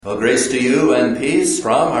Well, grace to you and peace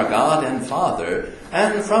from our God and Father,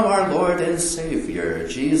 and from our Lord and Savior,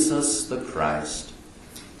 Jesus the Christ.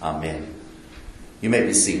 Amen. You may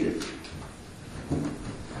be seated.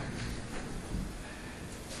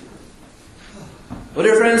 Well,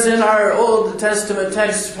 dear friends, in our Old Testament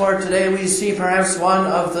text for today, we see perhaps one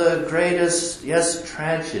of the greatest, yes,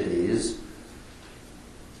 tragedies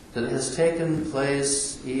that has taken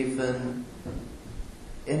place even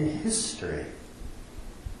in history.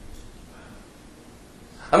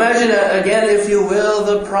 Imagine again, if you will,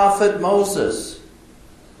 the prophet Moses.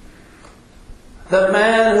 The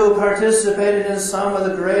man who participated in some of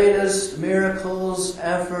the greatest miracles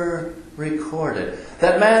ever recorded.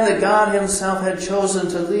 That man that God himself had chosen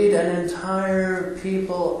to lead an entire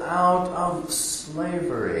people out of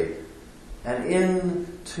slavery and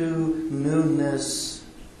into newness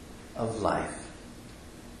of life.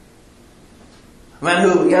 A man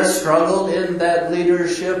who, yes, struggled in that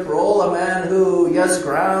leadership role. A man who, yes,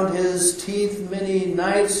 ground his teeth many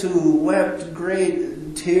nights, who wept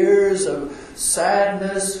great tears of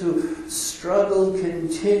sadness, who struggled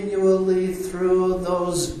continually through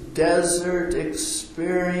those desert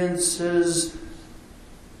experiences.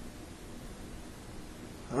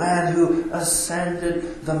 A man who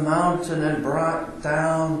ascended the mountain and brought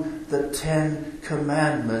down the 10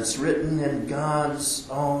 Commandments written in God's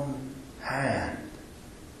own hand.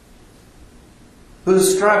 Who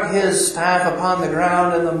struck his staff upon the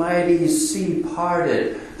ground and the mighty sea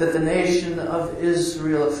parted, that the nation of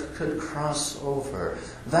Israel could cross over.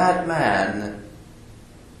 That man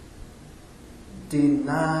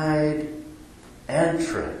denied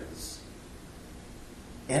entrance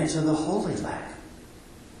into the Holy Land.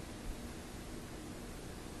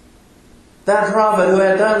 That prophet who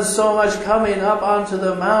had done so much coming up onto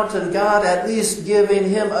the mountain, God at least giving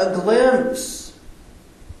him a glimpse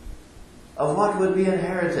of what would be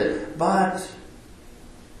inherited, but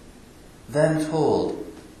then told,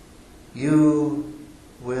 you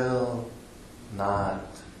will not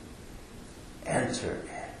enter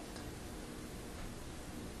it.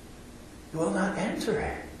 You will not enter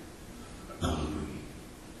it.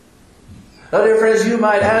 Now, dear friends, you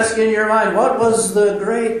might ask in your mind, what was the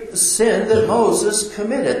great sin that Moses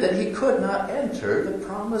committed, that he could not enter the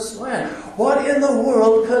promised land? What in the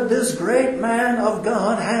world could this great man of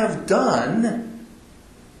God have done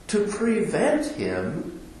to prevent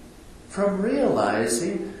him from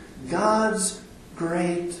realizing God's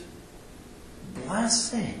great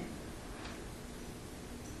blessing?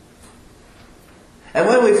 And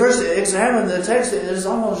when we first examine the text, it is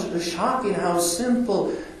almost shocking how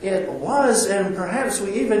simple it was, and perhaps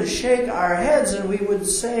we even shake our heads and we would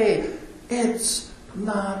say, it's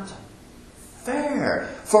not fair.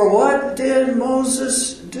 For what did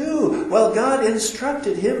Moses do? Well, God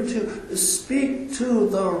instructed him to speak to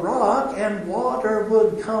the rock and water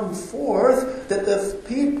would come forth that the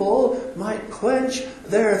people might quench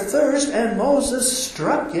their thirst, and Moses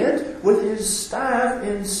struck it with his staff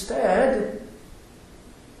instead,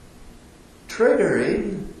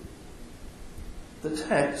 triggering the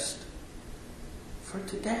text for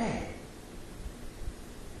today.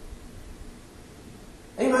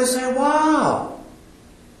 And you might say, wow.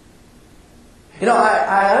 You know,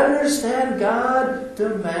 I understand God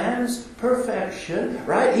demands perfection,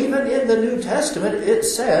 right? Even in the New Testament it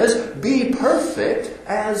says, be perfect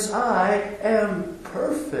as I am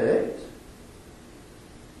perfect.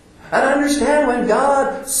 And I understand when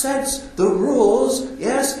God sets the rules,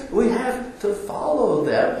 yes, we have to follow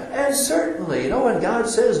them. And certainly, you know, when God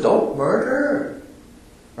says don't murder,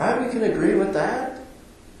 right, we can agree with that.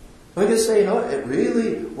 We can say, you know, it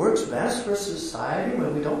really works best for society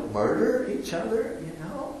when we don't murder each other, you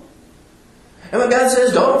know. And when God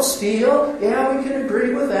says don't steal, yeah, we can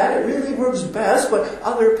agree with that. It really works best when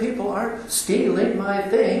other people aren't stealing my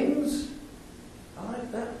things. I like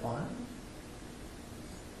that one.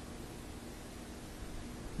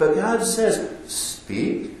 But God says,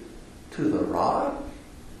 speak to the rock.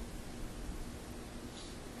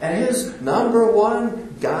 And his number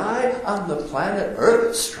one guy on the planet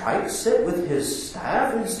Earth strikes it with his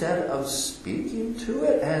staff instead of speaking to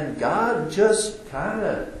it. And God just kind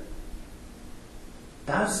of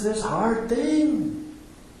does this hard thing.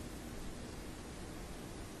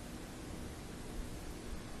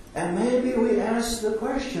 And maybe we ask the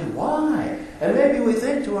question, why? And maybe we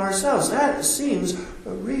think to ourselves, that seems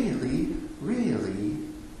really, really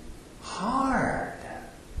hard.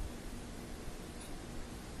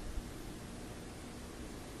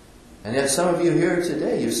 And yet some of you here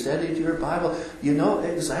today, you studied your Bible, you know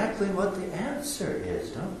exactly what the answer is,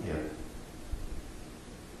 don't you?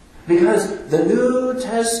 Because the New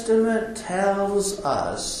Testament tells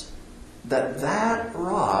us that that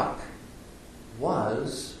rock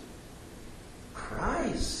was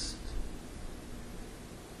Christ.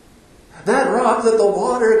 That rock that the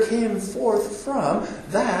water came forth from,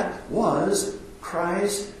 that was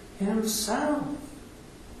Christ himself.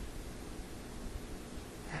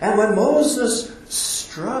 And when Moses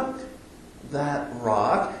struck that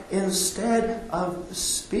rock, instead of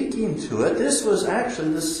speaking to it, this was actually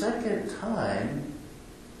the second time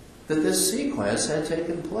that this sequence had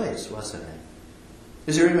taken place, wasn't it?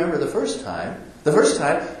 As you remember the first time,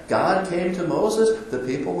 God came to Moses, the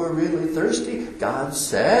people were really thirsty. God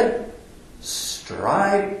said,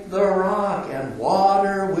 strike the rock and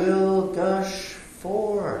water will gush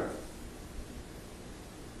forth.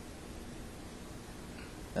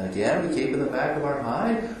 And again, we keep in the back of our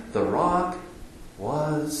mind, the rock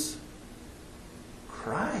was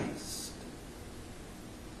Christ.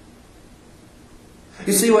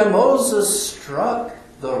 You see, when Moses struck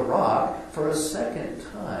the rock for a second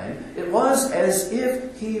time, it was as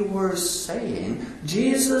if he were saying,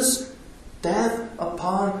 Jesus' death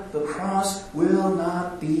upon the cross will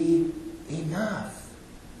not be enough.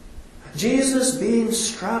 Jesus being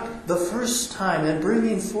struck the first time and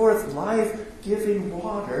bringing forth life-giving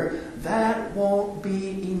water, that won't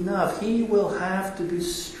be enough. He will have to be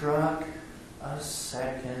struck a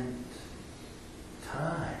second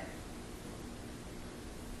time.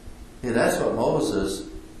 Yeah, that's what Moses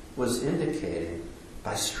was indicating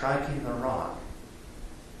by striking the rock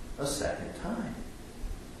a second time.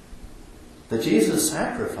 The Jesus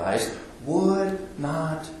sacrifice would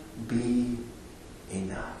not be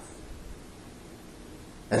enough.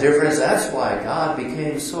 And dear friends, that's why God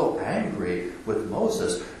became so angry with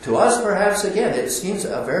Moses. To us, perhaps, again, it seems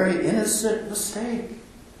a very innocent mistake.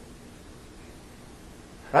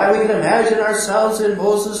 Right? We can imagine ourselves in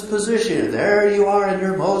Moses' position. There you are, and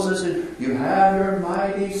you're Moses, and you have your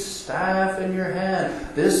mighty staff in your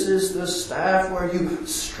hand. This is the staff where you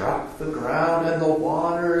struck the ground, and the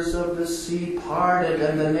waters of the sea parted,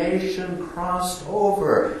 and the nation crossed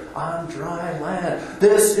over on dry land.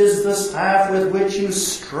 This is the staff with which you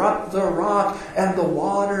struck the rock, and the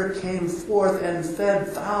water came forth and fed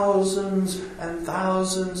thousands and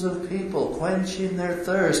thousands of people, quenching their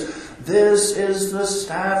thirst. This is the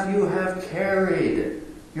staff you have carried,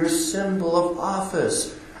 your symbol of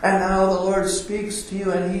office. And now the Lord speaks to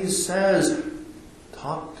you and He says,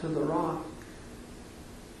 talk to the rock,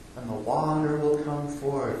 and the water will come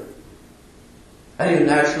forth. And you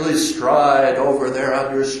naturally stride over there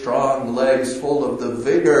on your strong legs, full of the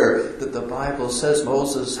vigor that the Bible says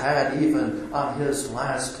Moses had even on his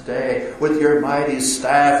last day, with your mighty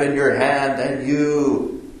staff in your hand, and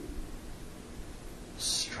you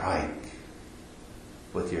strike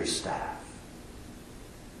with your staff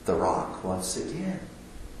the rock once again.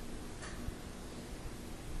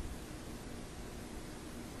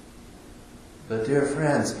 But dear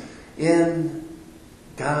friends, in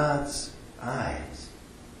God's eyes,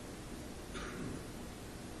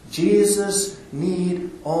 Jesus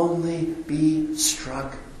need only be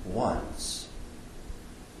struck once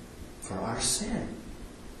for our sin.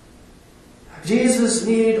 Jesus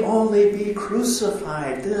need only be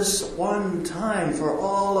crucified this one time for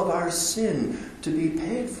all of our sin to be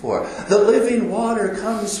paid for. The living water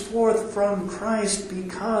comes forth from Christ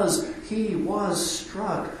because He was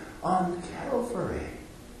struck on Calvary.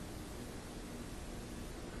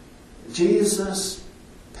 Jesus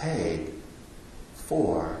paid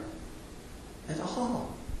for it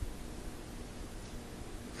all.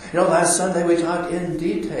 You know, last Sunday we talked in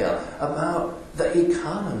detail about the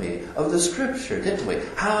economy of the Scripture, didn't we?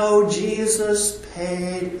 How Jesus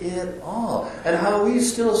paid it all. And how we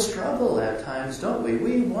still struggle at times, don't we?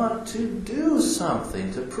 We want to do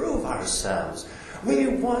something to prove ourselves. We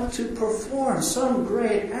want to perform some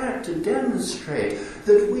great act to demonstrate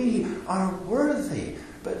that we are worthy.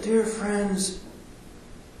 But dear friends,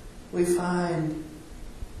 we find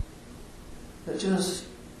that just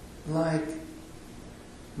like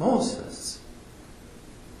Moses,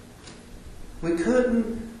 we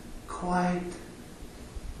couldn't quite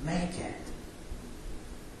make it.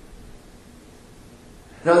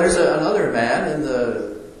 Now, there's another man in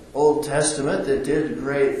the Old Testament that did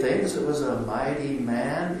great things. It was a mighty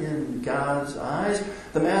man in God's eyes.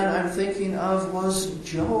 The man I'm thinking of was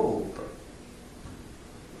Job.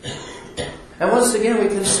 And once again, we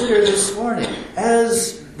consider this morning,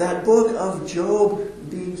 as that book of Job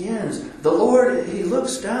begins, the Lord, He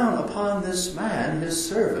looks down upon this man, His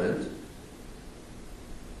servant.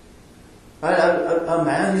 Right? A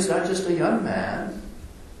man who's not just a young man.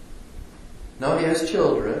 No, he has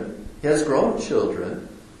children. He has grown children.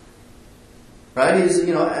 Right? He's,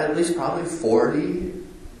 at least probably 40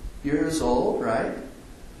 years old, right?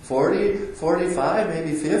 40, 45,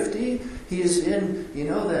 maybe 50. He's in,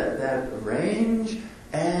 that range.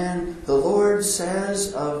 And the Lord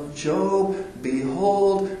says of Job,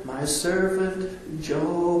 "Behold, my servant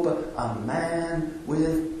Job, a man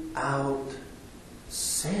without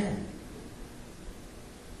sin."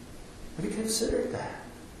 Have you considered that?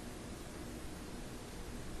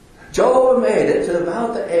 Job made it to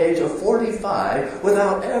about the age of 45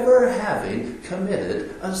 without ever having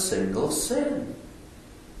committed a single sin.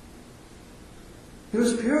 He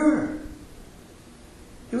was pure.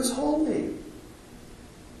 He was holy.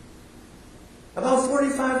 About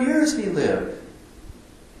 45 years he lived,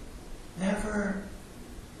 never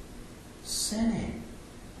sinning.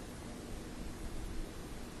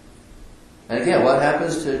 And again, what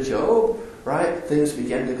happens to Job? Right? Things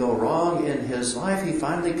begin to go wrong in his life. He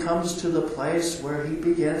finally comes to the place where he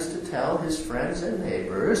begins to tell his friends and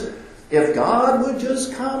neighbors, "If God would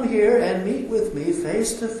just come here and meet with me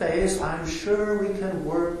face to face, I'm sure we can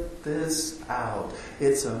work this out.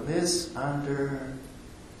 It's a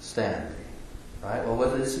misunderstanding." Right? Well,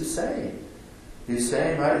 what is he saying? He's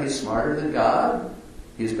saying, right, he's smarter than God.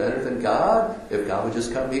 He's better than God. If God would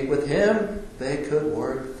just come meet with him, they could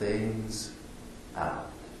work things out.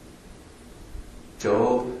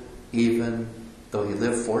 Job, even though he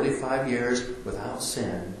lived 45 years without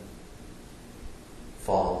sin,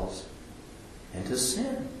 falls into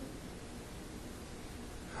sin.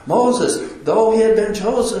 Moses, though he had been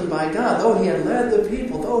chosen by God, though he had led the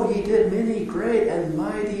people, though he did many great and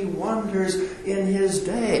mighty wonders in his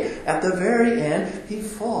day, at the very end, he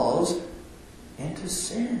falls into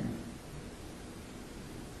sin.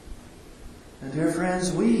 And dear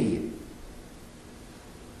friends, we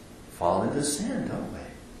fall into sin, don't we?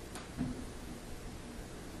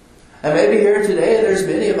 And maybe here today, there's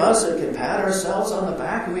many of us that can pat ourselves on the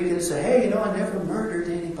back and we can say, "Hey, I never murdered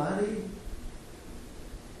anybody.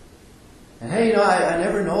 And hey, I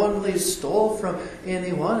never knowingly stole from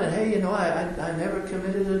anyone. And hey, I never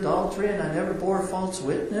committed adultery, and I never bore false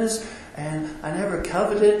witness, and I never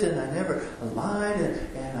coveted, and I never lied,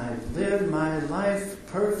 and I lived my life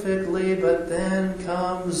perfectly." But then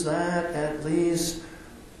comes that at least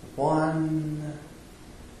one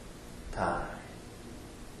time.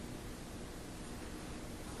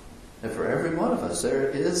 And for every one of us, there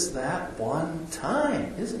is that one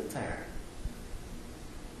time, isn't there?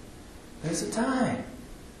 There's a time.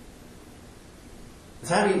 The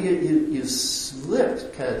time you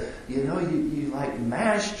slipped, because you like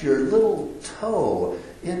mashed your little toe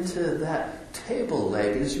into that table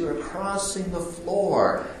leg as you were crossing the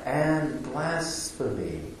floor, and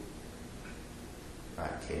blasphemy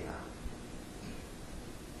came out.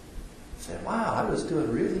 You said, "Wow, I was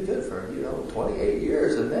doing really good for 28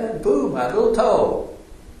 years, and then boom, my little toe."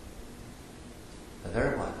 And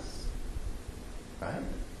there it was, right?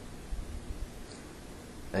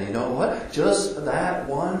 And you know what? Just that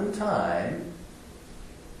one time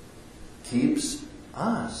keeps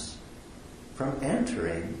us from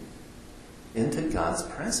entering into God's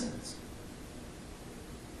presence.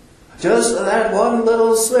 Just that one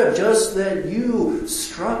little slip, just that you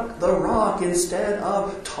struck the rock instead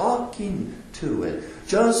of talking to it,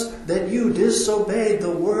 just that you disobeyed the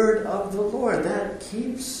word of the Lord, that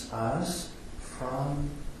keeps us from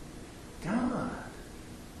God.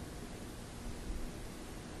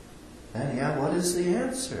 And what is the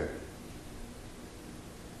answer?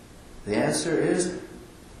 The answer is,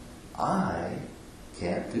 I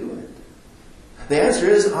can't do it. The answer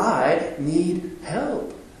is, I need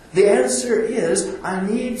help. The answer is, I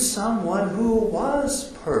need someone who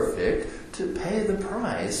was perfect to pay the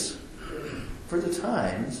price for the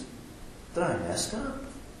times that I messed up.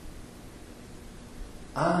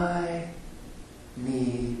 I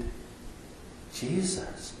need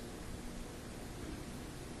Jesus.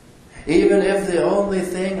 Even if the only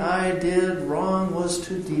thing I did wrong was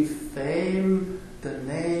to defame the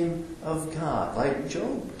name of God, like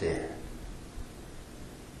Job did.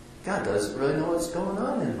 God doesn't really know what's going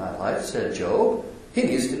on in my life, said Job. He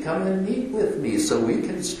needs to come and meet with me so we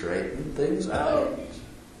can straighten things out.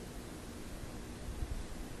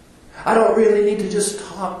 I don't really need to just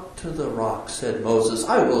talk to the rock, said Moses.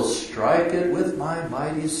 I will strike it with my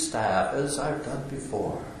mighty staff as I've done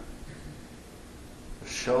before. A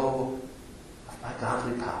show of my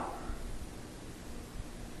godly power.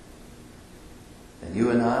 And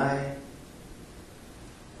you and I,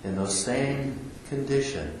 in those same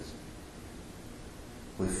conditions,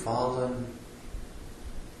 we've fallen,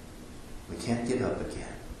 we can't get up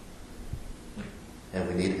again, and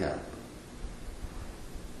we need help.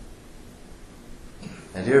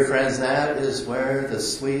 And dear friends, that is where the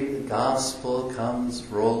sweet gospel comes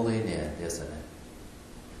rolling in, isn't it?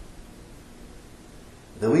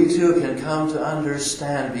 That we too can come to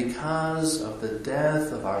understand, because of the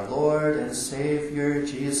death of our Lord and Savior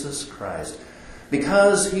Jesus Christ,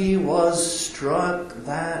 because He was struck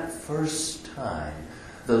that first time,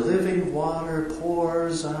 the living water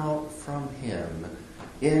pours out from Him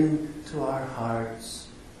into our hearts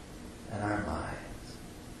and our minds.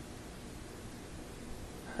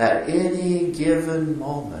 At any given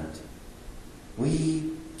moment,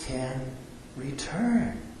 we can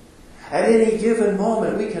return. At any given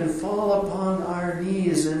moment, we can fall upon our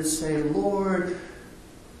knees and say, Lord,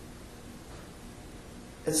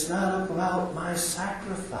 it's not about my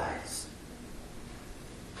sacrifice.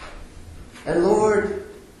 And Lord,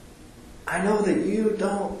 I know that you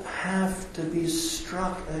don't have to be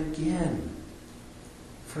struck again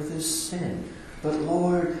for this sin. But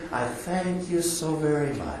Lord, I thank you so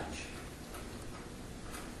very much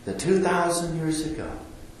that 2,000 years ago,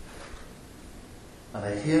 on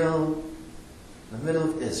a hill in the middle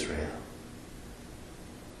of Israel,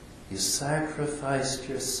 you sacrificed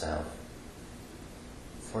yourself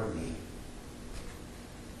for me.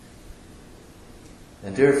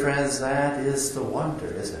 And dear friends, that is the wonder,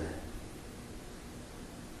 isn't it?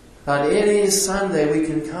 On any Sunday we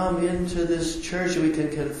can come into this church, we can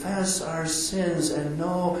confess our sins and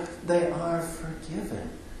know they are forgiven.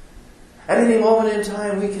 At any moment in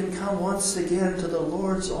time we can come once again to the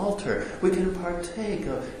Lord's altar. We can partake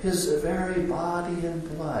of His very body and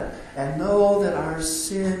blood and know that our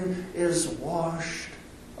sin is washed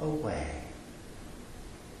away.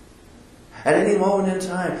 At any moment in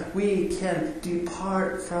time we can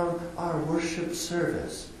depart from our worship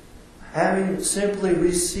service, having simply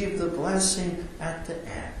received the blessing at the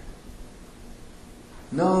end,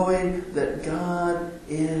 knowing that God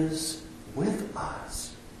is with us.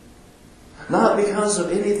 Not because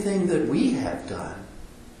of anything that we have done,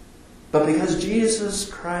 but because Jesus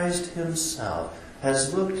Christ Himself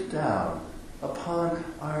has looked down upon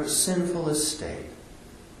our sinful estate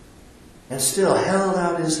and still held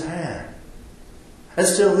out His hand and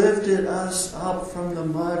still lifted us up from the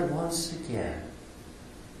mud once again,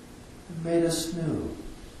 made us new,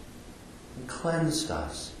 and cleansed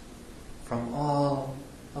us from all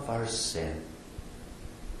of our sin.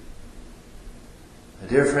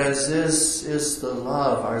 Dear friends, this is the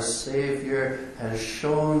love our Savior has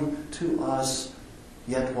shown to us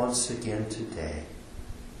yet once again today.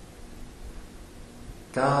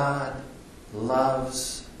 God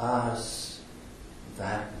loves us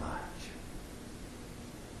that much.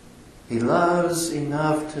 He loves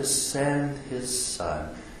enough to send His Son,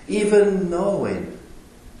 even knowing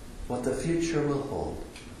what the future will hold.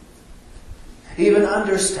 Even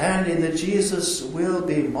understanding that Jesus will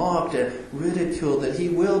be mocked and ridiculed, that He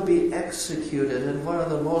will be executed in one of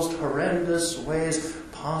the most horrendous ways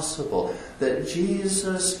possible, that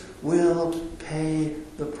Jesus will pay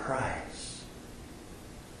the price.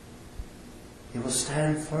 He will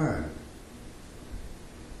stand firm.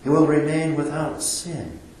 He will remain without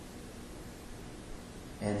sin.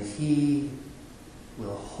 And He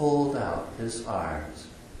will hold out His arms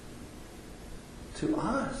to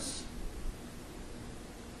us.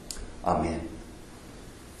 Amen.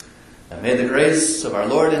 And may the grace of our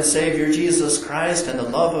Lord and Savior Jesus Christ and the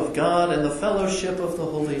love of God and the fellowship of the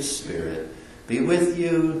Holy Spirit be with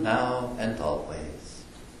you now and always.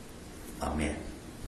 Amen.